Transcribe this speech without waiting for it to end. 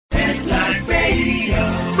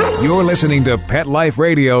You're listening to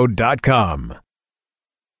PetLifeRadio.com.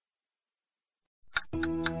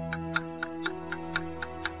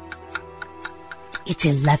 It's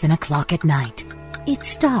 11 o'clock at night.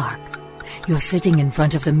 It's dark. You're sitting in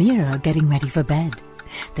front of the mirror getting ready for bed.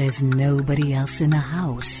 There's nobody else in the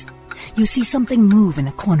house. You see something move in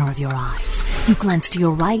the corner of your eye. You glance to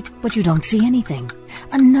your right, but you don't see anything.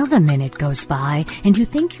 Another minute goes by, and you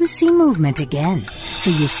think you see movement again.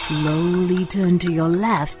 So you slowly turn to your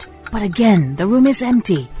left, but again, the room is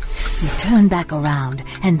empty. You turn back around,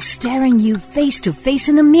 and staring you face to face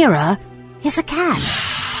in the mirror is a cat.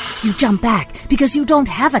 You jump back because you don't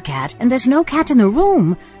have a cat, and there's no cat in the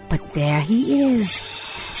room. But there he is,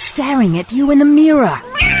 staring at you in the mirror.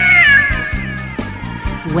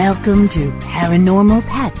 Welcome to Paranormal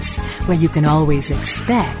Pets, where you can always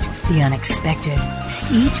expect the unexpected.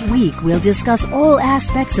 Each week, we'll discuss all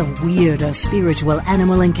aspects of weird or spiritual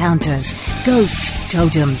animal encounters, ghosts,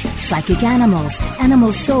 totems, psychic animals,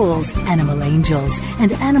 animal souls, animal angels,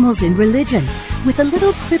 and animals in religion, with a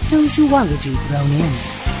little cryptozoology thrown in.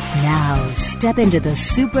 Now, step into the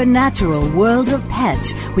supernatural world of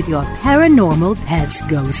pets with your Paranormal Pets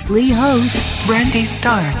ghostly host, Brandy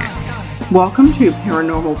Stark. Welcome to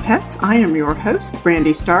Paranormal Pets. I am your host,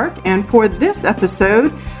 Brandy Stark, and for this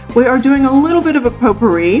episode, we are doing a little bit of a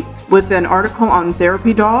potpourri with an article on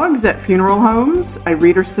therapy dogs at funeral homes, a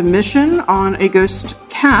reader submission on a ghost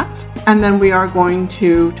cat, and then we are going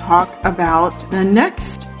to talk about the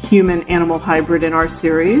next human-animal hybrid in our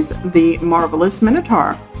series, the Marvelous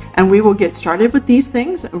Minotaur. And we will get started with these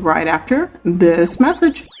things right after this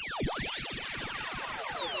message.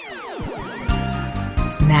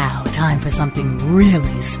 Now, time for something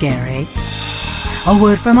really scary. A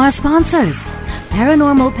word from our sponsors.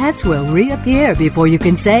 Paranormal Pets will reappear before you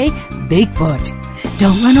can say Bigfoot.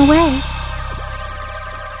 Don't run away.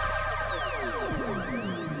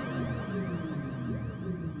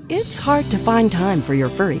 It's hard to find time for your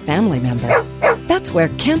furry family member. That's where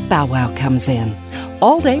Camp Bow Wow comes in.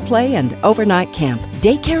 All-day play and overnight camp,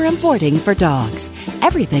 daycare and boarding for dogs.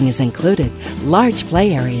 Everything is included. Large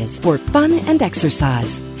play areas for fun and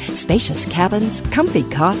exercise. Spacious cabins, comfy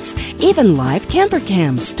cots, even live camper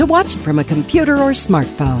cams to watch from a computer or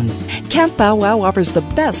smartphone. Camp Bow Wow offers the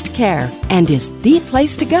best care and is the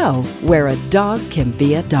place to go where a dog can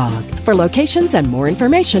be a dog. For locations and more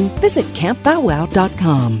information, visit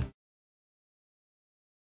campbowwow.com.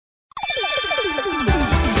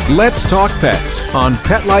 Let's Talk Pets on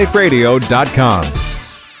PetLifeRadio.com.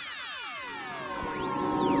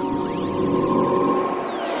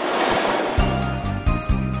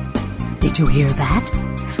 Did you hear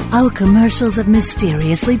that? Our commercials have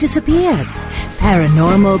mysteriously disappeared.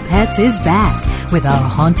 Paranormal Pets is back with our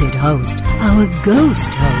haunted host, our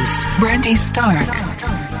ghost host, Brandy Stark.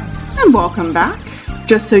 And welcome back.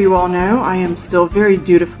 Just so you all know, I am still very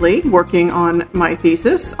dutifully working on my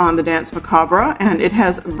thesis on the Danse Macabre, and it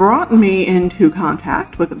has brought me into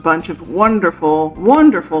contact with a bunch of wonderful,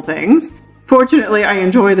 wonderful things. Fortunately, I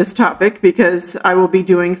enjoy this topic because I will be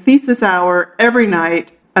doing thesis hour every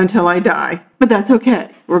night until I die. But that's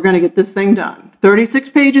okay. We're going to get this thing done. 36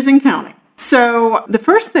 pages and counting. So the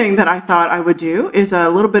first thing that I thought I would do is a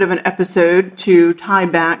little bit of an episode to tie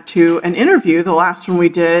back to an interview, the last one we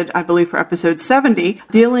did, I believe, for episode 70,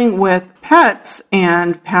 dealing with pets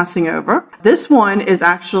and passing over. This one is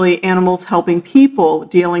actually animals helping people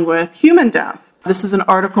dealing with human death. This is an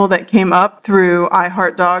article that came up through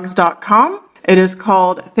iHeartDogs.com. It is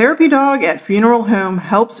called Therapy Dog at Funeral Home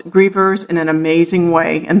Helps Grievers in an Amazing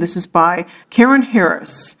Way, and this is by Karen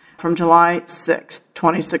Harris from July 6,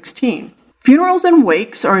 2016. Funerals and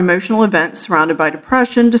wakes are emotional events surrounded by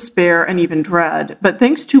depression, despair, and even dread. But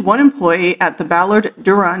thanks to one employee at the Ballard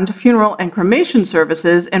Durand Funeral and Cremation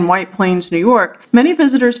Services in White Plains, New York, many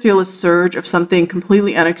visitors feel a surge of something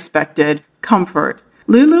completely unexpected: comfort.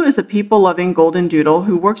 Lulu is a people-loving golden doodle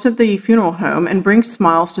who works at the funeral home and brings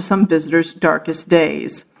smiles to some visitors' darkest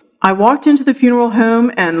days. I walked into the funeral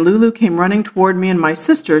home and Lulu came running toward me and my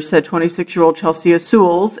sister, said 26-year-old Chelsea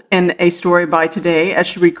Sewells in a story by Today as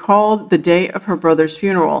she recalled the day of her brother's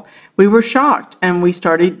funeral. We were shocked and we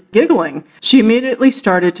started giggling. She immediately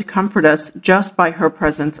started to comfort us just by her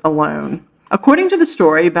presence alone. According to the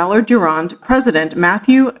story, Ballard Durand president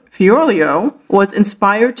Matthew Fiorio was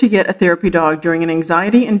inspired to get a therapy dog during an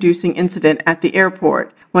anxiety-inducing incident at the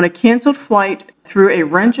airport. When a canceled flight threw a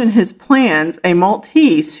wrench in his plans, a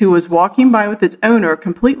Maltese who was walking by with its owner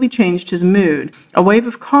completely changed his mood. A wave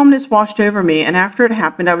of calmness washed over me, and after it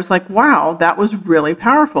happened, I was like, wow, that was really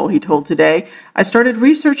powerful, he told Today. I started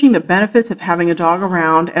researching the benefits of having a dog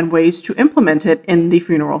around and ways to implement it in the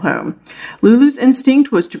funeral home. Lulu's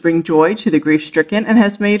instinct was to bring joy to the grief-stricken and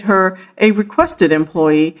has made her a requested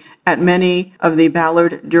employee at many of the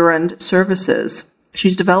Ballard Durand services.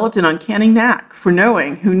 She's developed an uncanny knack for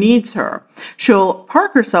knowing who needs her. She'll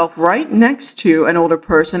park herself right next to an older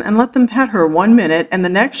person and let them pet her 1 minute, and the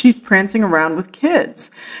next she's prancing around with kids.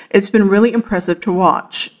 It's been really impressive to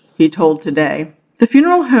watch, he told Today. The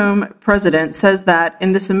funeral home president says that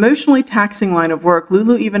in this emotionally taxing line of work,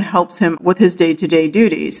 Lulu even helps him with his day-to-day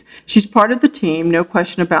duties. She's part of the team, no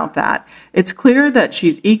question about that. It's clear that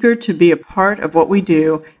she's eager to be a part of what we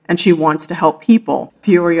do, and she wants to help people,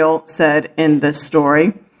 Fiorio said in this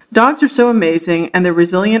story. Dogs are so amazing, and they're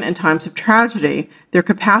resilient in times of tragedy. Their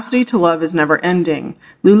capacity to love is never ending.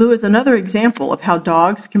 Lulu is another example of how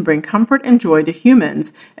dogs can bring comfort and joy to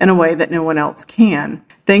humans in a way that no one else can.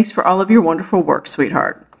 Thanks for all of your wonderful work,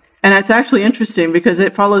 sweetheart. And it's actually interesting because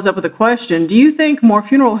it follows up with a question. Do you think more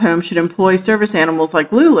funeral homes should employ service animals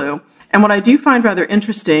like Lulu? And what I do find rather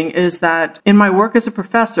interesting is that in my work as a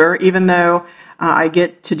professor, even though I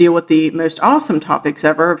get to deal with the most awesome topics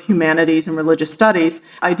ever of humanities and religious studies,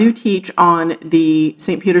 I do teach on the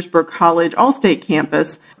St. Petersburg College All-State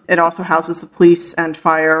campus. It also houses the police and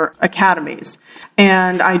fire academies.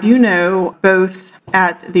 And I do know both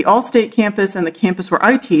at the All-State campus and the campus where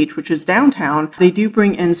I teach, which is downtown, they do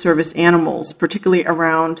bring in service animals, particularly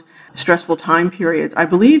around stressful time periods. I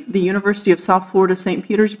believe the University of South Florida St.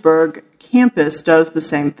 Petersburg campus does the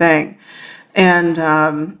same thing.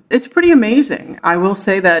 And it's pretty amazing. I will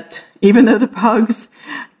say that even though the pugs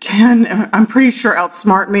can, I'm pretty sure,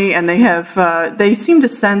 outsmart me, and they seem to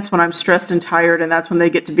sense when I'm stressed and tired, and that's when they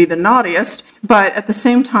get to be the naughtiest. But at the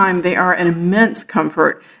same time, they are an immense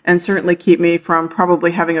comfort and certainly keep me from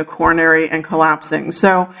probably having a coronary and collapsing.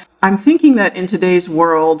 So I'm thinking that in today's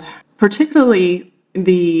world, particularly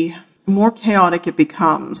the more chaotic it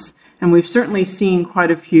becomes, and we've certainly seen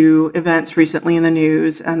quite a few events recently in the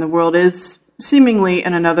news, and the world is seemingly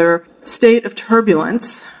in another state of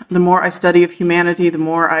turbulence. The more I study of humanity, the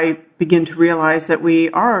more I begin to realize that we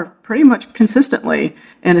are pretty much consistently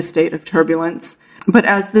in a state of turbulence. But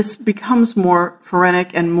as this becomes more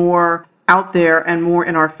frenetic and more out there and more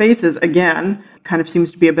in our faces again, kind of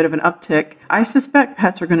seems to be a bit of an uptick, I suspect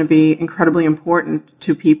pets are going to be incredibly important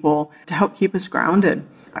to people to help keep us grounded.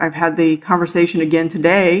 I've had the conversation again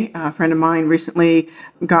today. A friend of mine recently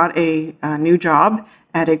got a new job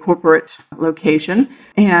at a corporate location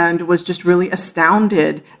and was just really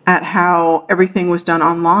astounded at how everything was done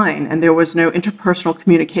online and there was no interpersonal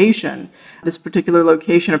communication. This particular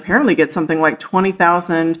location apparently gets something like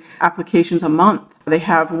 20,000 applications a month. They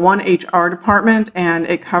have one HR department and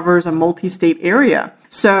it covers a multi-state area.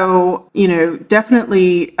 So,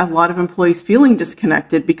 definitely a lot of employees feeling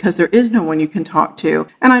disconnected because there is no one you can talk to.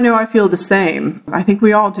 And I know I feel the same. I think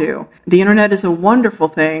we all do. The internet is a wonderful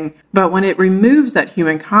thing, but when it removes that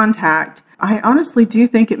human contact, I honestly do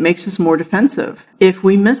think it makes us more defensive. If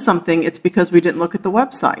we miss something, it's because we didn't look at the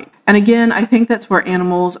website. And again, I think that's where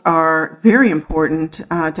animals are very important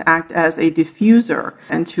to act as a diffuser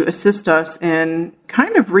and to assist us in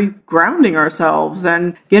kind of regrounding ourselves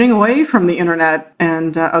and getting away from the internet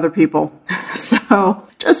and other people. So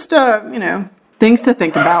just, things to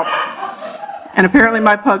think about. And apparently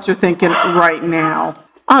my pugs are thinking right now.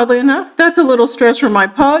 Oddly enough, that's a little stress for my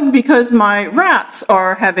pug because my rats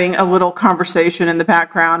are having a little conversation in the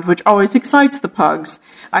background, which always excites the pugs.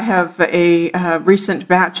 I have a recent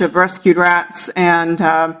batch of rescued rats and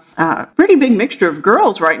a pretty big mixture of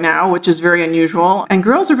girls right now, which is very unusual. And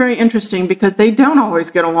girls are very interesting because they don't always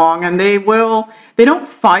get along, and they don't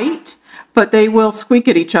fight, but they will squeak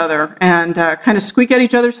at each other and kind of squeak at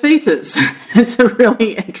each other's faces. It's a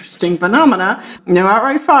really interesting phenomena. No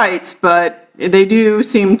outright fights, but they do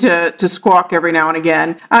seem to squawk every now and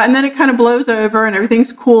again. And then it kind of blows over and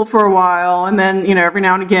everything's cool for a while. And then, every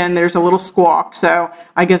now and again, there's a little squawk. So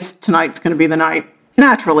I guess tonight's going to be the night,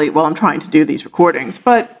 naturally, while I'm trying to do these recordings.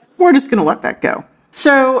 But we're just going to let that go.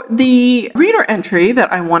 So the reader entry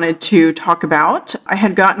that I wanted to talk about, I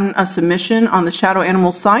had gotten a submission on the Shadow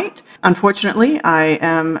Animals site. Unfortunately, I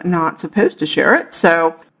am not supposed to share it.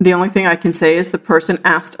 So the only thing I can say is the person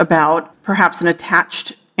asked about perhaps an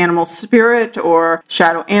attached animal spirit or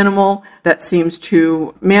shadow animal that seems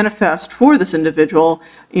to manifest for this individual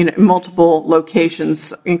in multiple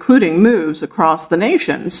locations, including moves across the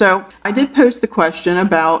nation. So I did post the question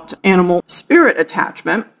about animal spirit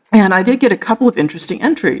attachment, and I did get a couple of interesting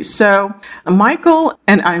entries. So Michael,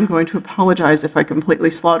 and I'm going to apologize if I completely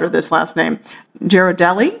slaughter this last name,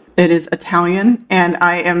 Girardelli. It is Italian, and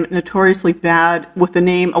I am notoriously bad with the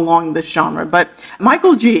name along this genre. But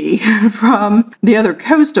Michael G. from the other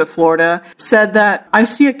coast of Florida said that I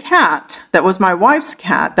see a cat that was my wife's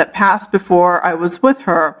cat that passed before I was with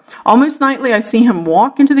her. Almost nightly, I see him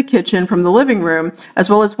walk into the kitchen from the living room, as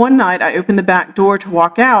well as one night I opened the back door to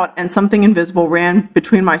walk out, and something invisible ran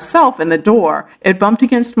between myself and the door. It bumped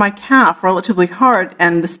against my calf relatively hard,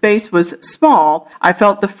 and the space was small. I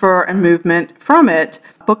felt the fur and movement from it.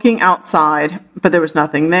 Looking outside, but there was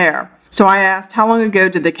nothing there. So I asked, how long ago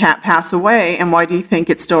did the cat pass away, and why do you think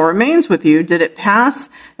it still remains with you? Did it pass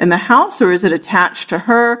in the house, or is it attached to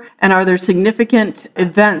her? And are there significant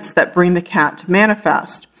events that bring the cat to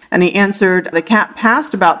manifest? And he answered, the cat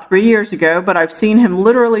passed about 3 years ago, but I've seen him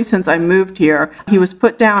literally since I moved here. He was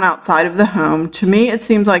put down outside of the home. To me, it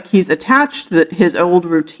seems like he's attached to his old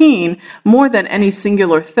routine more than any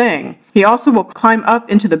singular thing. He also will climb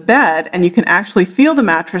up into the bed, and you can actually feel the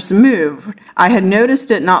mattress move. I had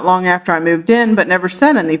noticed it not long after I moved in, but never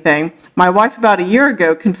said anything. My wife about a year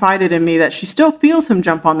ago confided in me that she still feels him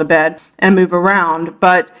jump on the bed and move around,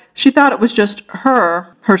 but she thought it was just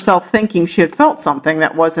herself thinking she had felt something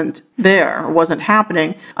that wasn't there or wasn't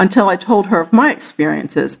happening until I told her of my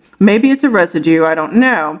experiences. Maybe it's a residue, I don't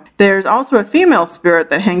know. There's also a female spirit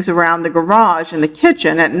that hangs around the garage and the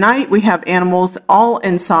kitchen. At night, we have animals all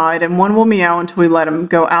inside, and one will meow until we let him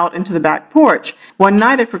go out into the back porch. One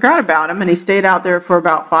night, I forgot about him, and he stayed out there for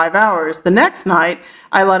about 5 hours. The next night,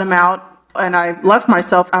 I let him out, and I left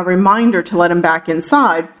myself a reminder to let him back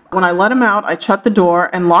inside. When I let him out, I shut the door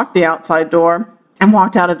and locked the outside door and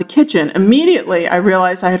walked out of the kitchen. Immediately, I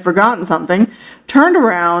realized I had forgotten something, turned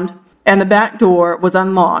around, and the back door was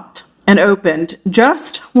unlocked and opened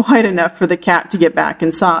just wide enough for the cat to get back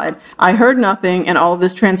inside. I heard nothing, and all of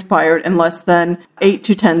this transpired in less than 8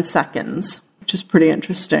 to 10 seconds, which is pretty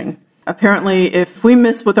interesting. Apparently, if we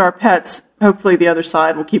miss with our pets, hopefully the other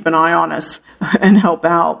side will keep an eye on us and help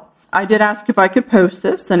out. I did ask if I could post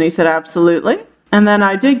this, and he said absolutely. And then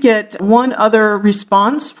I did get one other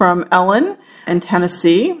response from Ellen in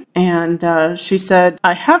Tennessee, and she said,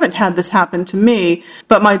 I haven't had this happen to me,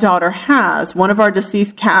 but my daughter has. One of our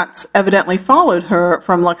deceased cats evidently followed her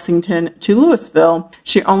from Lexington to Louisville.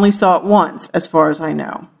 She only saw it once, as far as I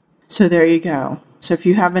know. So there you go. So if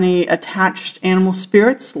you have any attached animal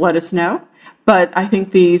spirits, let us know. But I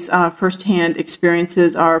think these firsthand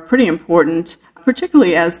experiences are pretty important,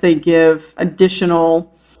 particularly as they give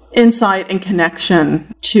additional insight and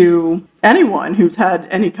connection to anyone who's had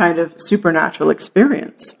any kind of supernatural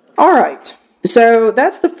experience. All right, so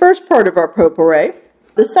that's the first part of our potpourri.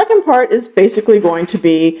 The second part is basically going to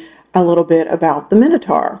be a little bit about the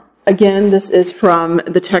Minotaur. Again, this is from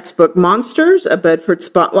the textbook Monsters, a Bedford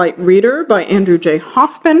Spotlight Reader by Andrew J.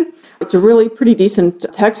 Hoffman. It's a really pretty decent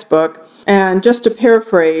textbook. And just to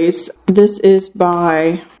paraphrase, this is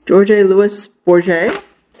by George Louis Bourget,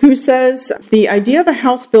 who says, the idea of a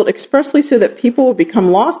house built expressly so that people will become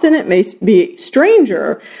lost in it may be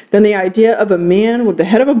stranger than the idea of a man with the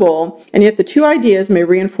head of a bull, and yet the two ideas may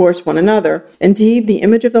reinforce one another. Indeed, the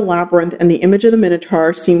image of the labyrinth and the image of the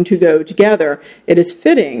Minotaur seem to go together. It is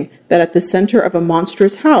fitting that at the center of a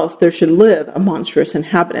monstrous house there should live a monstrous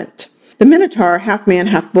inhabitant. The Minotaur, half man,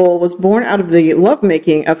 half bull, was born out of the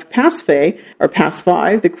lovemaking of Pasiphae,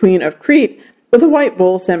 the queen of Crete, with a white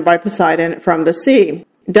bull sent by Poseidon from the sea.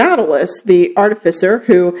 Daedalus, the artificer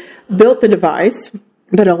who built the device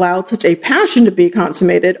that allowed such a passion to be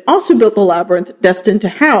consummated, also built the labyrinth destined to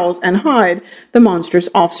house and hide the monstrous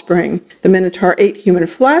offspring. The Minotaur ate human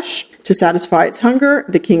flesh to satisfy its hunger.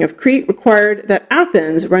 The king of Crete required that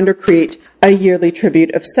Athens render Crete a yearly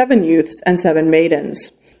tribute of 7 youths and 7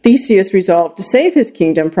 maidens. Theseus resolved to save his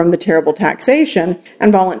kingdom from the terrible taxation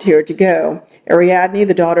and volunteered to go. Ariadne,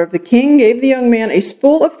 the daughter of the king, gave the young man a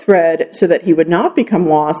spool of thread so that he would not become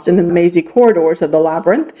lost in the mazy corridors of the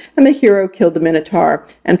labyrinth, and the hero killed the Minotaur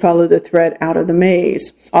and followed the thread out of the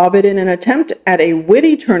maze. Ovid, in an attempt at a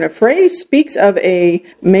witty turn of phrase, speaks of a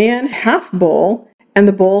man half bull and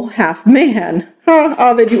the bull half man.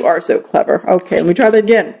 Ovid, you are so clever. Okay, let me try that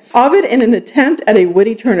again. Ovid, in an attempt at a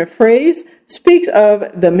witty turn of phrase, speaks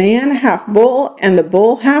of the man half bull and the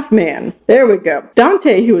bull half man. There we go.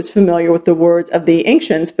 Dante, who was familiar with the words of the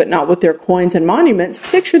ancients, but not with their coins and monuments,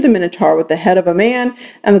 pictured the Minotaur with the head of a man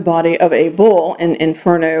and the body of a bull in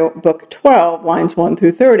Inferno, Book 12, lines 1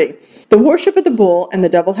 through 30. The worship of the bull and the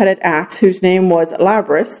double-headed axe, whose name was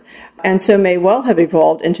Labrys, and so may well have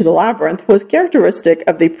evolved into the labyrinth, was characteristic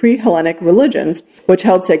of the pre-Hellenic religions, which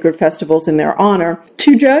held sacred festivals in their honor.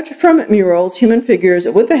 To judge from murals, human figures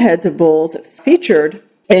with the heads of bulls featured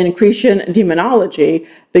in Cretan demonology,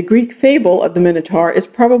 the Greek fable of the Minotaur is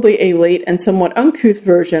probably a late and somewhat uncouth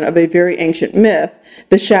version of a very ancient myth,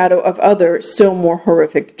 the shadow of other, still more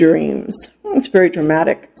horrific dreams. It's a very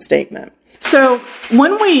dramatic statement. So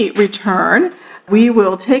when we return, we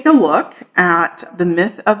will take a look at the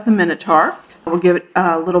myth of the Minotaur. We'll give it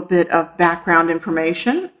a little bit of background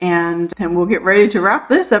information, and then we'll get ready to wrap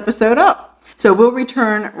this episode up. So we'll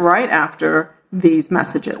return right after these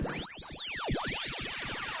messages.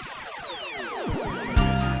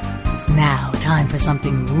 Now, time for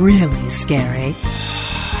something really scary.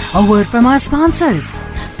 A word from our sponsors.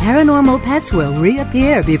 Paranormal pets will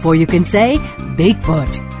reappear before you can say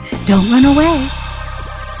Bigfoot. Don't run away.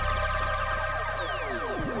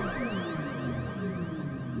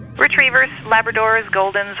 Retrievers, Labradors,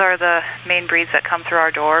 Goldens are the main breeds that come through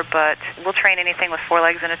our door, but we'll train anything with 4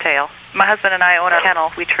 legs and a tail. My husband and I own a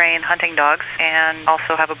kennel. We train hunting dogs and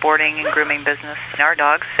also have a boarding and grooming business. Our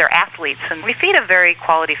dogs, they're athletes, and we feed a very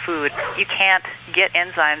quality food. You can't get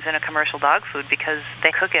enzymes in a commercial dog food because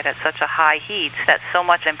they cook it at such a high heat that so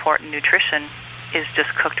much important nutrition is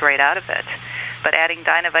just cooked right out of it. But adding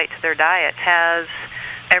Dynovite to their diet has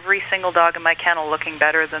every single dog in my kennel looking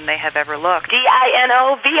better than they have ever looked.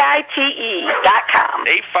 DINOVITE.com.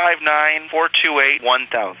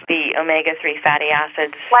 859-428-1000. The omega-3 fatty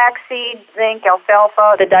acids. Flaxseed, zinc,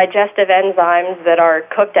 alfalfa. The digestive enzymes that are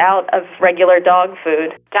cooked out of regular dog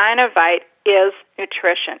food. Dynovite is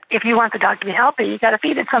nutrition. If you want the dog to be healthy, you got to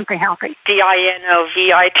feed it something healthy.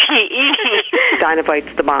 DINOVITE.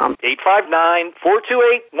 Dynovite's the bomb.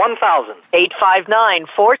 859-428-1000.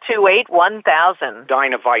 859-428-1000.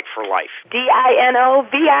 Dynovite for life.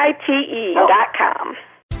 DINOVITE.com.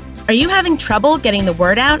 Are you having trouble getting the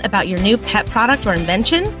word out about your new pet product or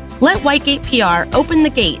invention? Let Whitegate PR open the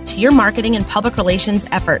gate to your marketing and public relations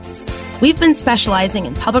efforts. We've been specializing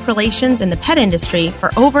in public relations in the pet industry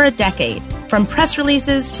for over a decade. From press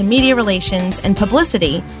releases to media relations and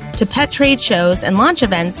publicity to pet trade shows and launch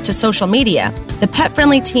events to social media, the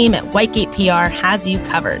pet-friendly team at Whitegate PR has you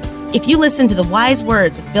covered. If you listen to the wise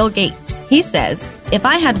words of Bill Gates, he says, "If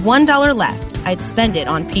I had $1 left, I'd spend it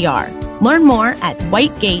on PR." Learn more at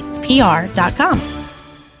whitegatepr.com.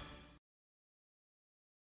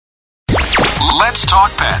 Let's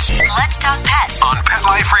talk pets. Let's talk pets On Pet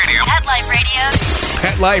Life Radio. Pet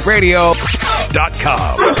Life Radio.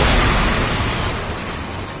 PetLifeRadio.com.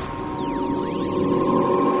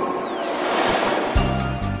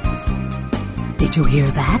 Did you hear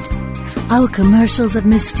that? Our commercials have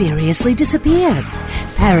mysteriously disappeared.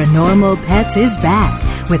 Paranormal Pets is back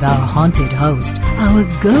with our haunted host, our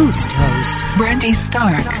ghost host, Brandy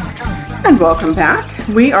Stark. And welcome back.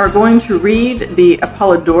 We are going to read the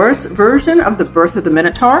Apollodorus version of The Birth of the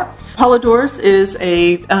Minotaur. Apollodorus is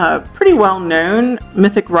a pretty well-known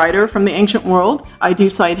mythic writer from the ancient world. I do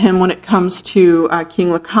cite him when it comes to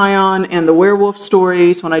King Lycaon and the werewolf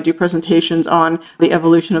stories, when I do presentations on the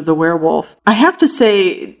evolution of the werewolf. I have to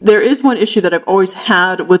say, there is one issue that I've always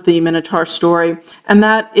had with the Minotaur story, and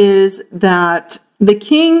that is that the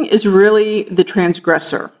king is really the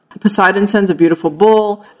transgressor. Poseidon sends a beautiful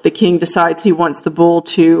bull. The king decides he wants the bull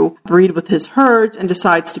to breed with his herds and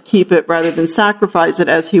decides to keep it rather than sacrifice it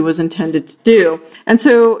as he was intended to do. And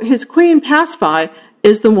so his queen, Pasiphae,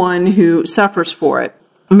 is the one who suffers for it.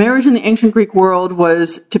 Marriage in the ancient Greek world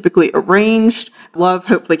was typically arranged. Love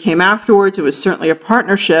hopefully came afterwards. It was certainly a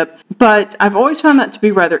partnership, but I've always found that to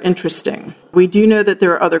be rather interesting. We do know that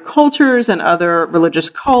there are other cultures and other religious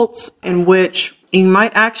cults in which you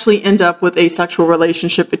might actually end up with a sexual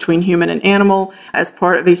relationship between human and animal as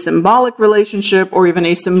part of a symbolic relationship, or even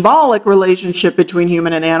a symbolic relationship between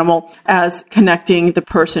human and animal as connecting the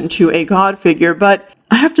person to a god figure. But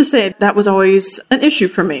I have to say that was always an issue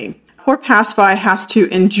for me. Poor Pasiphae has to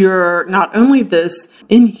endure not only this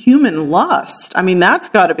inhuman lust, I mean, that's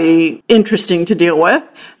got to be interesting to deal with,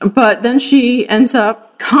 but then she ends up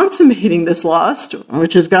consummating this lust,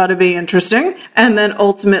 which has got to be interesting, and then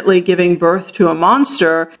ultimately giving birth to a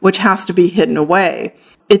monster, which has to be hidden away.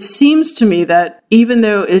 it seems to me that even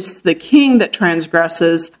though it's the king that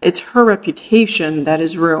transgresses, it's her reputation that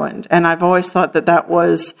is ruined. And I've always thought that that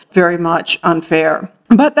was very much unfair.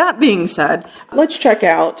 But that being said, let's check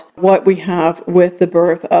out what we have with the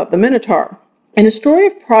birth of the Minotaur. In a story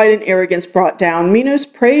of pride and arrogance brought down, Minos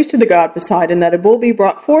prays to the god Poseidon that a bull be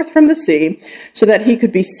brought forth from the sea so that he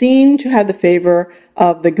could be seen to have the favor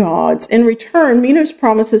of the gods. In return, Minos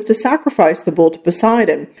promises to sacrifice the bull to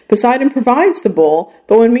Poseidon. Poseidon provides the bull,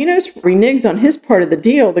 but when Minos reneges on his part of the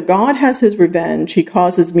deal, the god has his revenge. He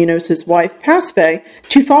causes Minos' wife, Pasiphae,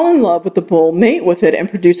 to fall in love with the bull, mate with it, and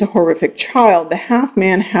produce a horrific child, the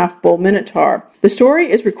half-man, half-bull Minotaur. The story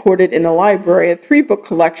is recorded in the library, a 3-book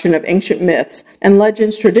collection of ancient myths and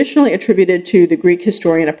legends traditionally attributed to the Greek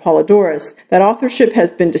historian Apollodorus. That authorship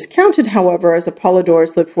has been discounted, however, as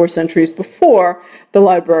Apollodorus lived 4 centuries before the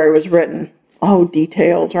library was written. Oh,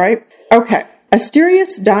 details, right? Okay.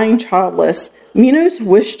 Asterius dying childless, Minos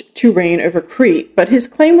wished to reign over Crete, but his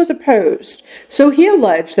claim was opposed. So he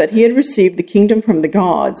alleged that he had received the kingdom from the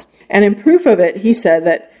gods, and in proof of it, he said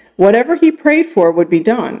that whatever he prayed for would be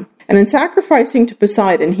done. And in sacrificing to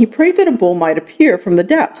Poseidon, he prayed that a bull might appear from the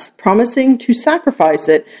depths, promising to sacrifice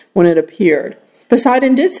it when it appeared.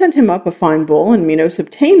 Poseidon did send him up a fine bull, and Minos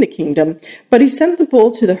obtained the kingdom, but he sent the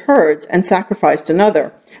bull to the herds and sacrificed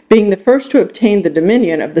another. Being the first to obtain the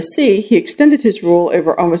dominion of the sea, he extended his rule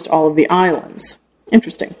over almost all of the islands.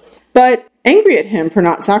 Interesting. But angry at him for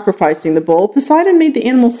not sacrificing the bull, Poseidon made the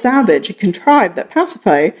animal savage and contrived that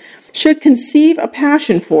Pasiphae should conceive a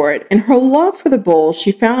passion for it. In her love for the bull,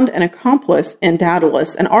 she found an accomplice in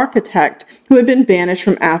Daedalus, an architect who had been banished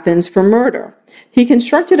from Athens for murder. He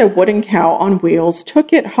constructed a wooden cow on wheels,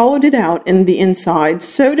 took it, hollowed it out in the inside,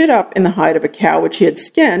 sewed it up in the hide of a cow which he had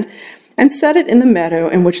skinned, and set it in the meadow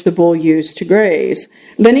in which the bull used to graze.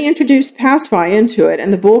 Then he introduced Pasiphae into it,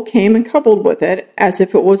 and the bull came and coupled with it as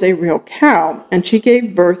if it was a real cow, and she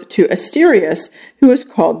gave birth to Asterius, who is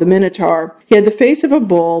called the Minotaur. He had the face of a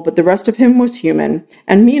bull, but the rest of him was human,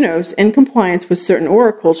 and Minos, in compliance with certain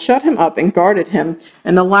oracles, shut him up and guarded him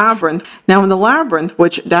in the labyrinth. Now in the labyrinth,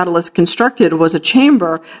 which Daedalus constructed, was a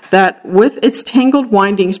chamber that, with its tangled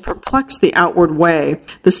windings, perplexed the outward way.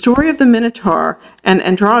 The story of the Minotaur and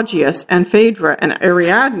Androgeus and Phaedra and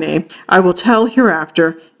Ariadne I will tell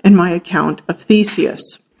hereafter in my account of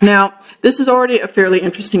Theseus. Now, this is already a fairly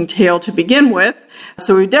interesting tale to begin with,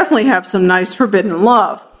 so we definitely have some nice forbidden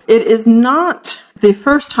love. It is not the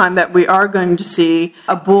first time that we are going to see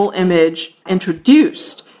a bull image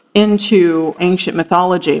introduced into ancient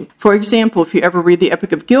mythology. For example, if you ever read the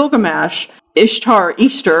Epic of Gilgamesh, Ishtar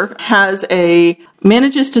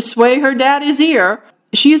manages to sway her daddy's ear.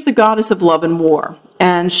 She is the goddess of love and war,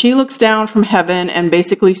 and she looks down from heaven and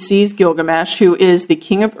basically sees Gilgamesh, who is the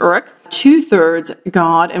king of Uruk, 2/3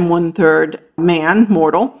 god and 1/3 man,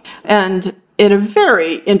 mortal, and in a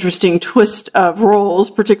very interesting twist of roles,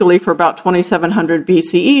 particularly for about 2700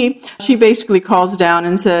 BCE, she basically calls down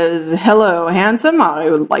and says, "Hello, handsome, I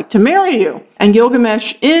would like to marry you." And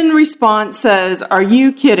Gilgamesh, in response, says, "Are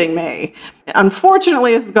you kidding me?"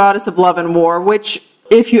 Unfortunately, as the goddess of love and war, which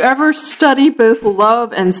if you ever study both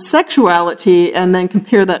love and sexuality and then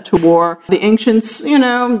compare that to war, the ancients,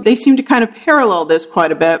 they seem to kind of parallel this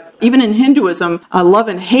quite a bit. Even in Hinduism, love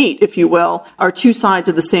and hate, if you will, are two sides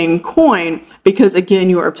of the same coin because, again,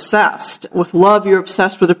 you're obsessed. With love, you're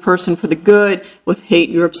obsessed with a person for the good. With hate,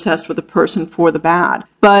 you're obsessed with a person for the bad.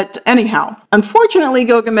 But anyhow, unfortunately,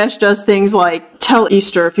 Gilgamesh does things like tell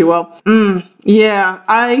Easter, if you will,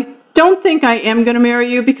 I don't think I am going to marry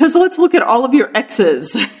you because let's look at all of your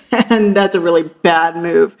exes. And that's a really bad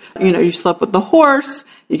move. You slept with the horse,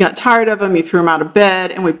 you got tired of him, you threw him out of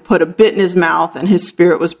bed, and we put a bit in his mouth and his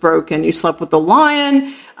spirit was broken. You slept with the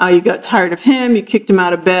lion, you got tired of him, you kicked him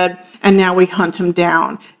out of bed, and now we hunt him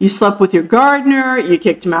down. You slept with your gardener, you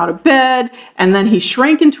kicked him out of bed, and then he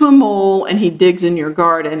shrank into a mole and he digs in your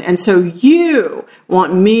garden. And so you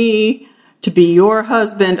want me to be your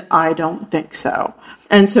husband? I don't think so.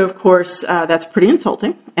 And so, of course, that's pretty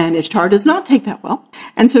insulting, and Ishtar does not take that well.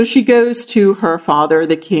 And so she goes to her father,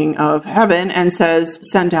 the king of heaven, and says,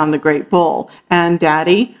 "Send down the great bull." And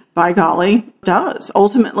Daddy, by golly, does.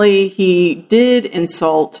 Ultimately, he did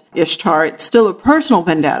insult Ishtar. It's still a personal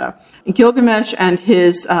vendetta. Gilgamesh and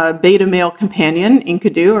his beta male companion,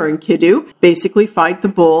 Enkidu, basically fight the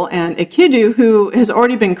bull, and Enkidu, who has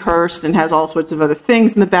already been cursed and has all sorts of other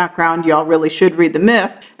things in the background, y'all really should read the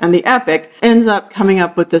myth and the epic, ends up coming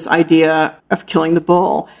up with this idea of killing the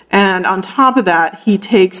bull. And on top of that, he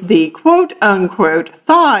takes the quote-unquote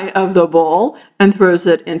thigh of the bull and throws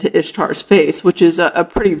it into Ishtar's face, which is a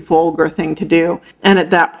pretty vulgar thing to do. And at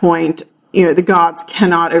that point, The gods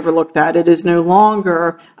cannot overlook that. It is no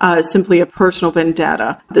longer simply a personal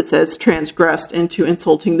vendetta that says transgressed into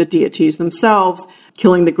insulting the deities themselves,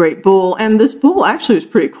 killing the great bull. And this bull actually was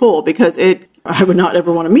pretty cool because I would not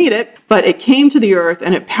ever want to meet it, but it came to the earth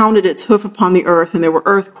and it pounded its hoof upon the earth, and there were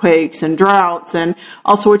earthquakes and droughts and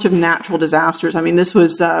all sorts of natural disasters. I mean, this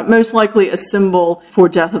was most likely a symbol for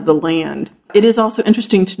death of the land. It is also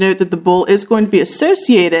interesting to note that the bull is going to be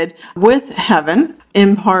associated with heaven,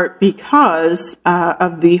 in part because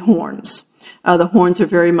of the horns. The horns are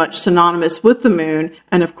very much synonymous with the moon,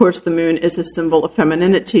 and of course the moon is a symbol of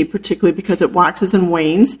femininity, particularly because it waxes and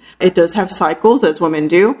wanes. It does have cycles, as women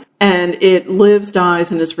do, and it lives,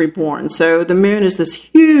 dies, and is reborn. So the moon is this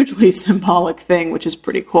hugely symbolic thing, which is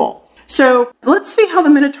pretty cool. So let's see how the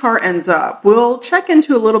Minotaur ends up. We'll check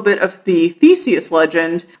into a little bit of the Theseus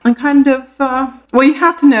legend and kind of, well, you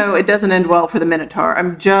have to know it doesn't end well for the Minotaur.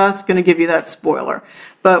 I'm just going to give you that spoiler.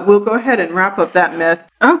 But we'll go ahead and wrap up that myth.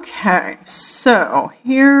 Okay, so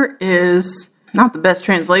here is not the best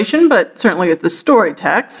translation, but certainly the story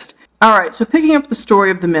text. All right, so picking up the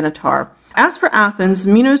story of the Minotaur. As for Athens,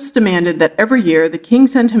 Minos demanded that every year the king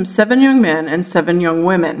send him 7 young men and 7 young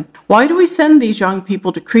women. Why do we send these young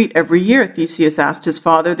people to Crete every year? Theseus asked his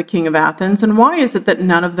father, the king of Athens, and why is it that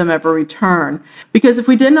none of them ever return? Because if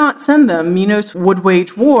we did not send them, Minos would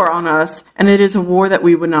wage war on us, and it is a war that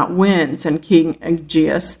we would not win, said King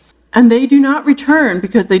Aegeus. And they do not return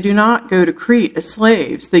because they do not go to Crete as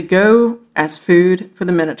slaves. They go as food for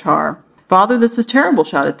the Minotaur. Father, this is terrible,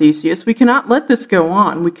 shouted Theseus. We cannot let this go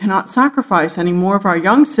on. We cannot sacrifice any more of our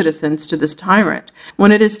young citizens to this tyrant.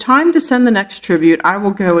 When it is time to send the next tribute, I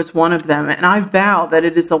will go as one of them, and I vow that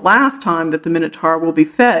it is the last time that the Minotaur will be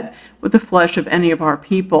fed with the flesh of any of our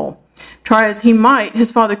people. Try as he might,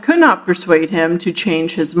 his father could not persuade him to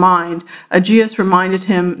change his mind. Aegeus reminded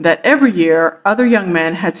him that every year other young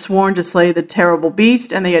men had sworn to slay the terrible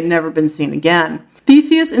beast, and they had never been seen again.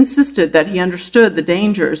 Theseus insisted that he understood the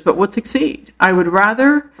dangers, but would succeed. I would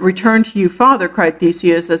rather return to you, father, cried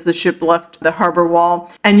Theseus as the ship left the harbor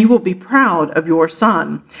wall, and you will be proud of your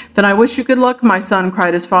son. Then I wish you good luck, my son,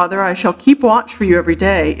 cried his father. I shall keep watch for you every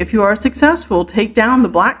day. If you are successful, take down the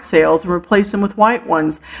black sails and replace them with white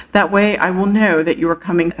ones. That way I will know that you are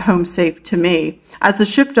coming home safe to me. As the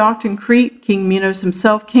ship docked in Crete, King Minos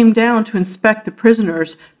himself came down to inspect the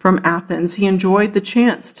prisoners from Athens. He enjoyed the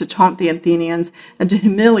chance to taunt the Athenians and to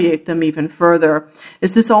humiliate them even further.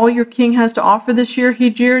 Is this all your king has to offer this year? He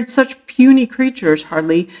jeered. Such puny creatures,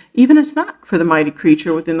 hardly even a snack for the mighty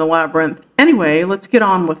creature within the labyrinth. Anyway, let's get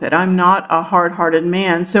on with it. I'm not a hard-hearted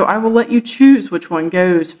man, so I will let you choose which one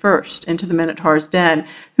goes first into the Minotaur's den.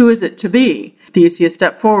 Who is it to be? Theseus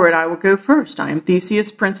stepped forward. I will go first. I am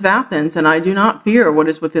Theseus, Prince of Athens, and I do not fear what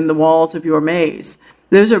is within the walls of your maze.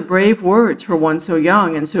 Those are brave words for one so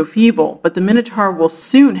young and so feeble, but the Minotaur will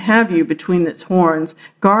soon have you between its horns.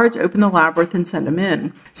 Guards, open the labyrinth and send him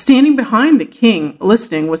in. Standing behind the king,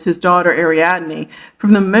 listening, was his daughter Ariadne.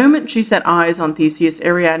 From the moment she set eyes on Theseus,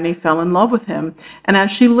 Ariadne fell in love with him, and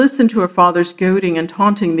as she listened to her father's goading and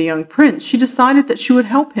taunting the young prince, she decided that she would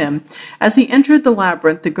help him. As he entered the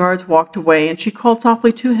labyrinth, the guards walked away, and she called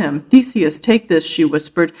softly to him. Theseus, take this, she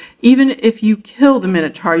whispered. Even if you kill the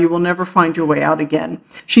Minotaur, you will never find your way out again.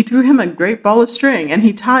 She threw him a great ball of string, and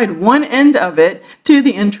he tied one end of it to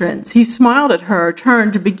the entrance. He smiled at her,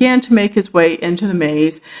 turned, and began to make his way into the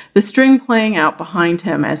maze, the string playing out behind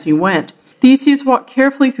him as he went. Theseus walked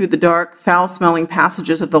carefully through the dark, foul-smelling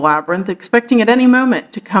passages of the labyrinth, expecting at any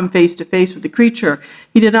moment to come face to face with the creature.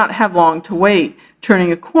 He did not have long to wait.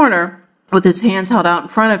 Turning a corner, with his hands held out in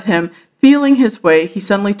front of him, feeling his way, he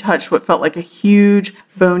suddenly touched what felt like a huge,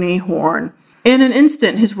 bony horn. In an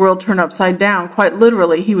instant, his world turned upside down. Quite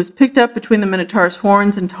literally, he was picked up between the Minotaur's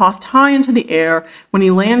horns and tossed high into the air. When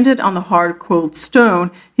he landed on the hard, cold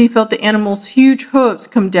stone, he felt the animal's huge hooves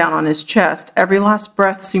come down on his chest. Every last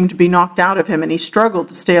breath seemed to be knocked out of him, and he struggled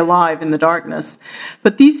to stay alive in the darkness.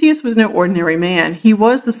 But Theseus was no ordinary man. He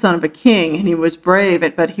was the son of a king, and he was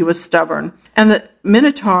brave, but he was stubborn. And the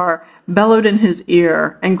Minotaur bellowed in his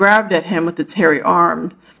ear and grabbed at him with its hairy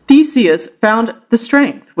arm. Theseus found the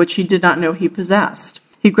strength which he did not know he possessed.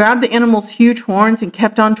 He grabbed the animal's huge horns and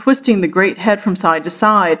kept on twisting the great head from side to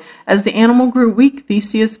side. As the animal grew weak,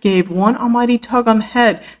 Theseus gave one almighty tug on the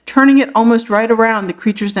head, turning it almost right around. The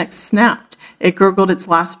creature's neck snapped. It gurgled its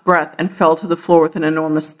last breath and fell to the floor with an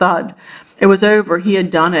enormous thud. It was over. He had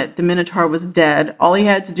done it. The Minotaur was dead. All he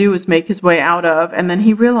had to do was make his way out of, and then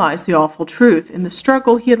he realized the awful truth. In the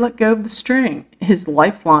struggle, he had let go of the string, his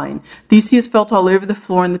lifeline. Theseus felt all over the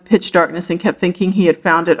floor in the pitch darkness and kept thinking he had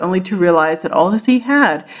found it, only to realize that all he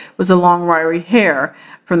had was a long, wiry hair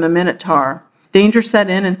from the Minotaur. Danger set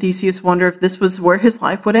in, and Theseus wondered if this was where his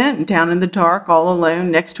life would end, down in the dark, all alone,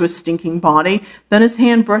 next to a stinking body. Then his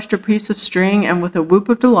hand brushed a piece of string, and with a whoop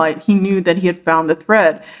of delight, he knew that he had found the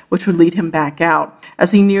thread, which would lead him back out.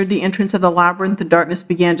 As he neared the entrance of the labyrinth, the darkness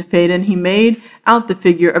began to fade, and he made out the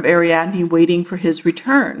figure of Ariadne waiting for his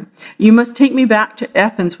return. "You must take me back to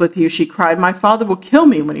Athens with you," she cried. "My father will kill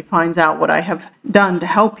me when he finds out what I have done to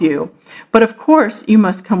help you." "But of course you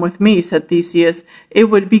must come with me," said Theseus. "It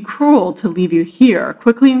would be cruel to leave you here."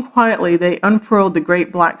 Quickly and quietly they unfurled the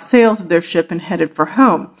great black sails of their ship and headed for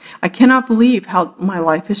home. "I cannot believe how my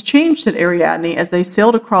life has changed," said Ariadne as they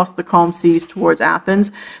sailed across the calm seas towards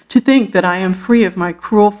Athens. "To think that I am free of my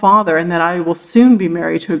cruel father and that I will soon be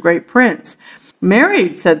married to a great prince."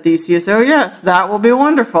 "Married," said Theseus. "Oh yes, that will be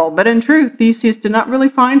wonderful." But in truth, Theseus did not really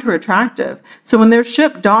find her attractive. So when their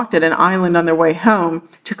ship docked at an island on their way home,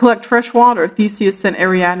 to collect fresh water, Theseus sent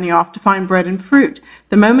Ariadne off to find bread and fruit.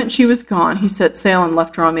 The moment she was gone, he set sail and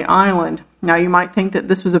left her on the island. Now you might think that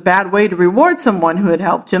this was a bad way to reward someone who had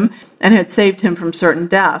helped him and had saved him from certain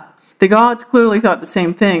death. The gods clearly thought the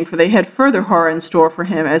same thing, for they had further horror in store for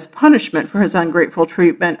him as punishment for his ungrateful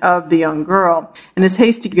treatment of the young girl. In his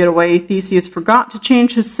haste to get away, Theseus forgot to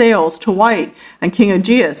change his sails to white, and King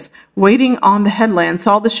Aegeus, waiting on the headland,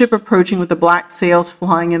 saw the ship approaching with the black sails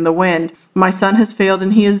flying in the wind. "My son has failed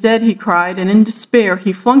and he is dead," he cried, and in despair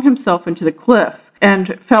he flung himself into the cliff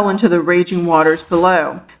and fell into the raging waters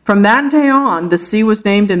below. From that day on, the sea was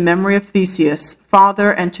named in memory of Theseus'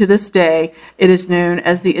 father, and to this day, it is known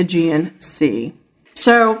as the Aegean Sea.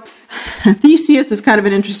 So, Theseus is kind of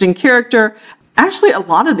an interesting character. Actually, a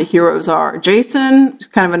lot of the heroes are. Jason is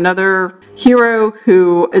kind of another hero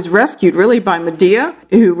who is rescued really by Medea,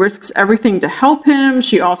 who risks everything to help him.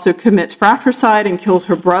 She also commits fratricide and kills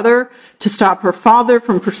her brother to stop her father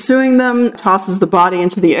from pursuing them, tosses the body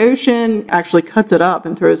into the ocean, actually cuts it up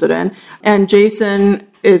and throws it in. And Jason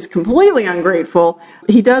is completely ungrateful.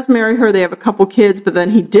 He does marry her. They have a couple kids, but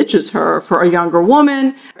then he ditches her for a younger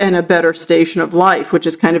woman and a better station of life, which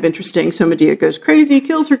is kind of interesting. So Medea goes crazy,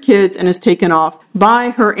 kills her kids, and is taken off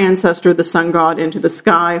by her ancestor, the sun god, into the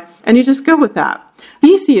sky. And you just go with that.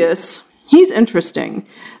 Theseus, he's interesting.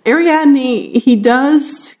 Ariadne, he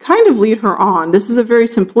does kind of lead her on. This is a very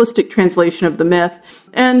simplistic translation of the myth.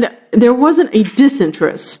 And there wasn't a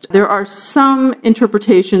disinterest. There are some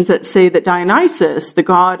interpretations that say that Dionysus, the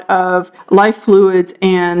god of life fluids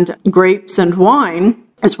and grapes and wine,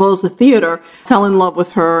 as well as the theater, fell in love with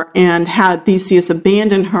her and had Theseus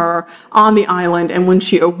abandon her on the island. And when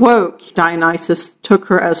she awoke, Dionysus took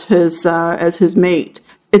her as his mate.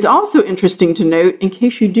 It's also interesting to note, in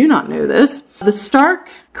case you do not know this, the Stark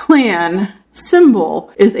clan symbol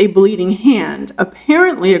is a bleeding hand.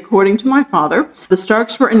 Apparently, according to my father, the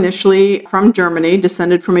Starks were initially from Germany,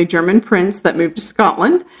 descended from a German prince that moved to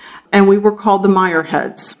Scotland, and we were called the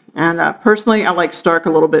Meyerheads. And personally, I like Stark a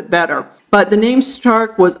little bit better. But the name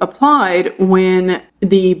Stark was applied when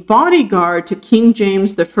the bodyguard to King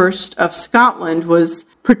James I of Scotland was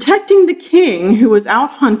protecting the king who was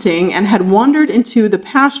out hunting and had wandered into the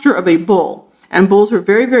pasture of a bull. And bulls were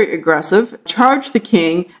very, very aggressive, charged the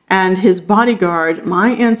king, and his bodyguard,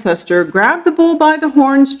 my ancestor, grabbed the bull by the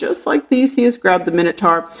horns, just like Theseus grabbed the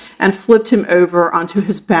Minotaur, and flipped him over onto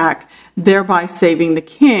his back, thereby saving the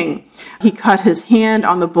king. He cut his hand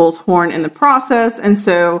on the bull's horn in the process, and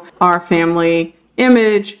so our family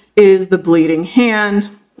image is the bleeding hand.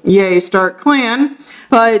 Yay, Stark clan.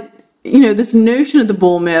 But this notion of the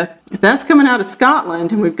bull myth, that's coming out of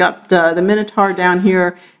Scotland, and we've got the Minotaur down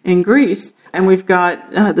here in Greece, and we've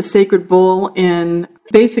got the sacred bull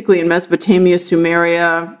basically in Mesopotamia,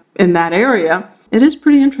 Sumeria, in that area. It is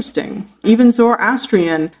pretty interesting. Even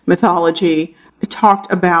Zoroastrian mythology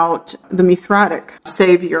talked about the Mithridatic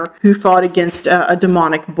savior who fought against a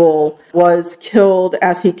demonic bull, was killed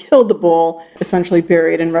as he killed the bull, essentially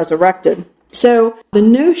buried and resurrected. So the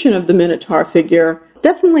notion of the Minotaur figure,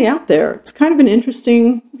 definitely out there. It's kind of an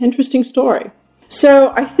interesting story.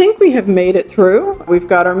 So I think we have made it through. We've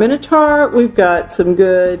got our Minotaur, we've got some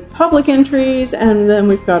good public entries, and then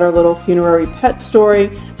we've got our little funerary pet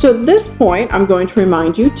story. So at this point, I'm going to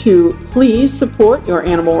remind you to please support your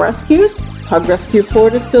animal rescues. Pug Rescue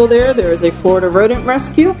Florida is still there. There is a Florida Rodent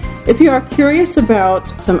Rescue. If you are curious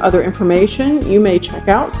about some other information, you may check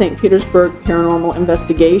out St. Petersburg Paranormal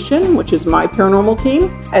Investigation, which is my paranormal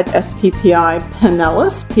team, at SPPI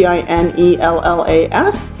Pinellas,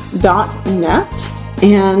 PINELLAS.net.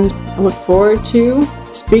 And I look forward to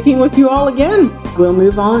speaking with you all again. We'll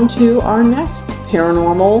move on to our next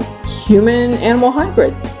paranormal human-animal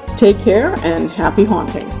hybrid. Take care and happy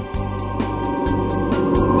haunting.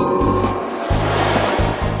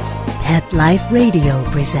 Pet Life Radio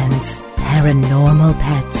presents Paranormal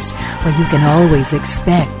Pets, where you can always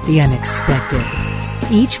expect the unexpected.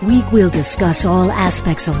 Each week we'll discuss all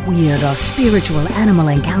aspects of weird or spiritual animal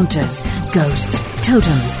encounters, ghosts,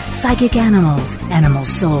 totems, psychic animals, animal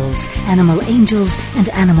souls, animal angels, and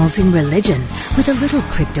animals in religion, with a little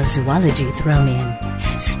cryptozoology thrown in.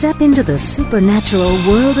 Step into the supernatural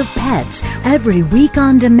world of pets every week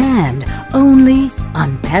on demand, only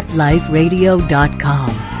on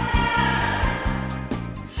PetLifeRadio.com.